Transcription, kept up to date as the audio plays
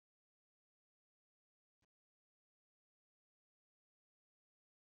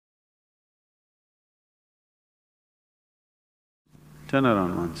Turn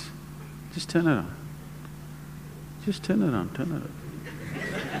around once. Just turn around. Just turn around, turn around.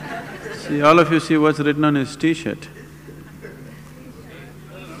 See, all of you see what's written on his t-shirt?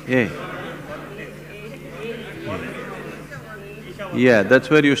 A. Yeah, that's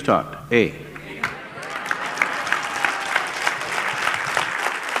where you start, A.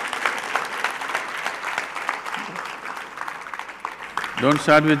 Don't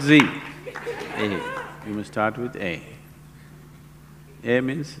start with Z, A. You must start with A. A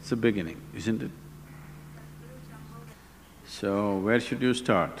means it's a beginning, isn't it? So, where should you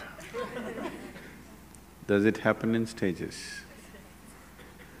start? Does it happen in stages?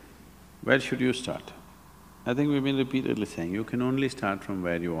 Where should you start? I think we've been repeatedly saying, you can only start from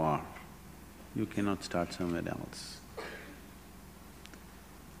where you are. You cannot start somewhere else.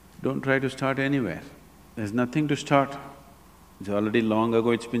 Don't try to start anywhere. There's nothing to start. It's already long ago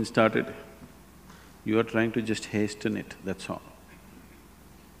it's been started. You are trying to just hasten it, that's all.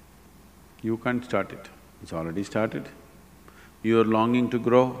 You can't start it, it's already started. Your longing to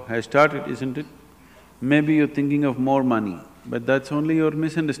grow has started, isn't it? Maybe you're thinking of more money, but that's only your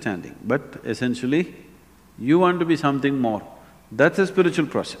misunderstanding. But essentially, you want to be something more. That's a spiritual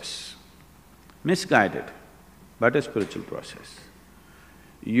process. Misguided, but a spiritual process.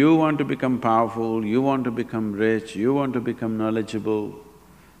 You want to become powerful, you want to become rich, you want to become knowledgeable,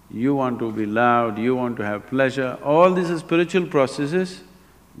 you want to be loved, you want to have pleasure, all these are spiritual processes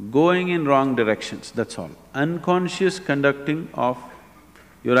going in wrong directions, that's all. Unconscious conducting of…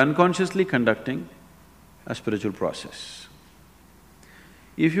 you're unconsciously conducting a spiritual process.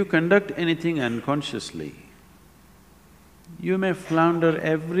 If you conduct anything unconsciously, you may flounder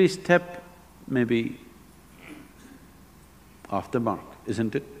every step, maybe off the mark,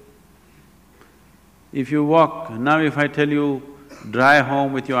 isn't it? If you walk… now if I tell you, drive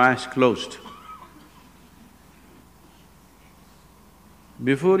home with your eyes closed,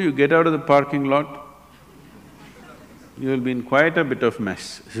 before you get out of the parking lot, you'll be in quite a bit of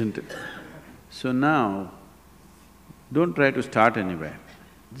mess, isn't it? So now, don't try to start anywhere,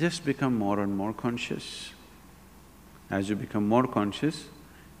 just become more and more conscious. As you become more conscious,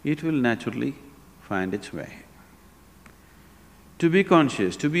 it will naturally find its way. To be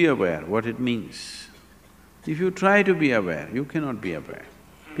conscious, to be aware, what it means. If you try to be aware, you cannot be aware.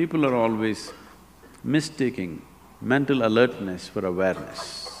 People are always mistaking mental alertness for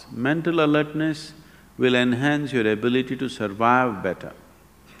awareness. Mental alertness will enhance your ability to survive better.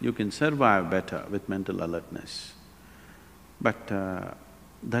 You can survive better with mental alertness. But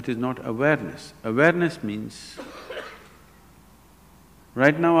that is not awareness. Awareness means,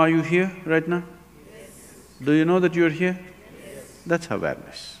 right now are you here, right now? Yes. Do you know that you're here? Yes. That's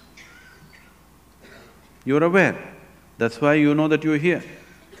awareness. You're aware, that's why you know that you're here.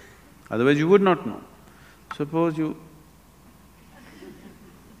 Otherwise you would not know. Suppose you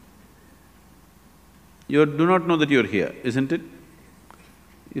do not know that you're here, isn't it?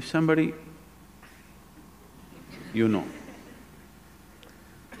 If somebody… you know.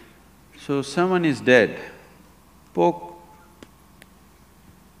 So someone is dead, poke,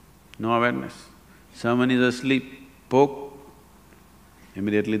 no awareness. Someone is asleep, poke,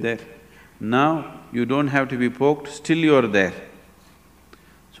 immediately there. Now you don't have to be poked, still you are there.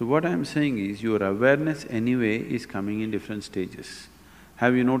 So what I'm saying is, your awareness anyway is coming in different stages.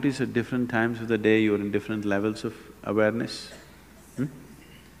 Have you noticed at different times of the day you're in different levels of awareness?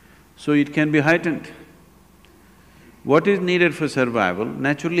 So it can be heightened. What is needed for survival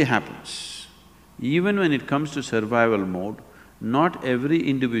naturally happens. Even when it comes to survival mode, not every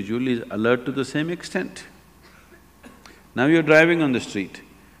individual is alert to the same extent. Now you're driving on the street,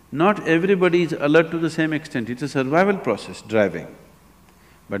 not everybody is alert to the same extent, it's a survival process, driving.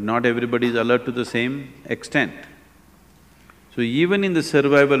 But not everybody is alert to the same extent. So even in the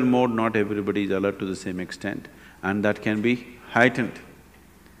survival mode, not everybody is alert to the same extent, and that can be heightened.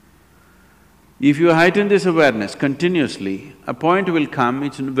 If you heighten this awareness continuously, a point will come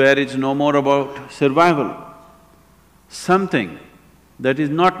where it's no more about survival. Something that is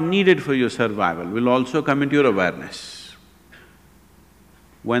not needed for your survival will also come into your awareness.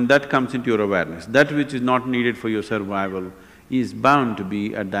 When that comes into your awareness, that which is not needed for your survival is bound to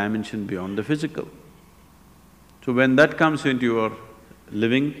be a dimension beyond the physical. So when that comes into your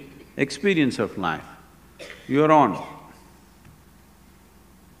living experience of life, you're on.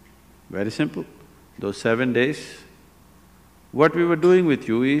 Very simple. Those 7 days, what we were doing with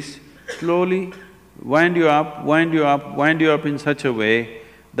you is slowly wind you up, wind you up, wind you up in such a way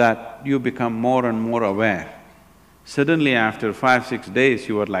that you become more and more aware. Suddenly after 5-6 days,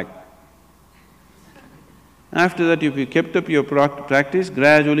 you were like… After that, if you kept up your practice,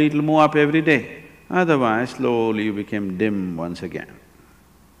 gradually it'll move up every day. Otherwise, slowly you became dim once again.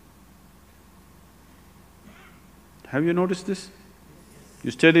 Have you noticed this?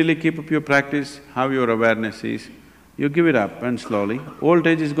 You steadily keep up your practice, how your awareness is, you give it up and slowly,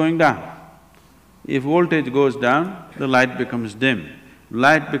 voltage is going down. If voltage goes down, the light becomes dim.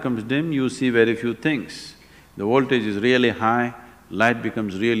 Light becomes dim, you see very few things. The voltage is really high, light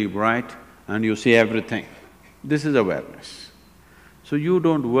becomes really bright and you see everything. This is awareness. So you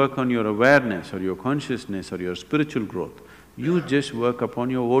don't work on your awareness or your consciousness or your spiritual growth, you just work upon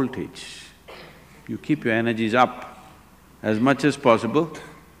your voltage. You keep your energies up as much as possible,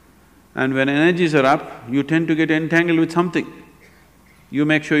 and when energies are up, you tend to get entangled with something. You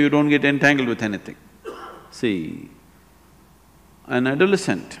make sure you don't get entangled with anything. See, an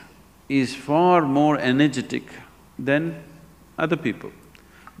adolescent is far more energetic than other people,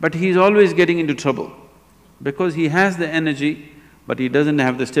 but he is always getting into trouble because he has the energy, but he doesn't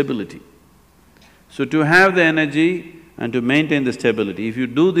have the stability. So to have the energy and to maintain the stability, if you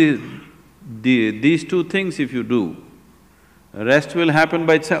do these two things if you do, rest will happen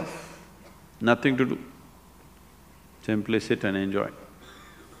by itself, nothing to do. Simply sit and enjoy.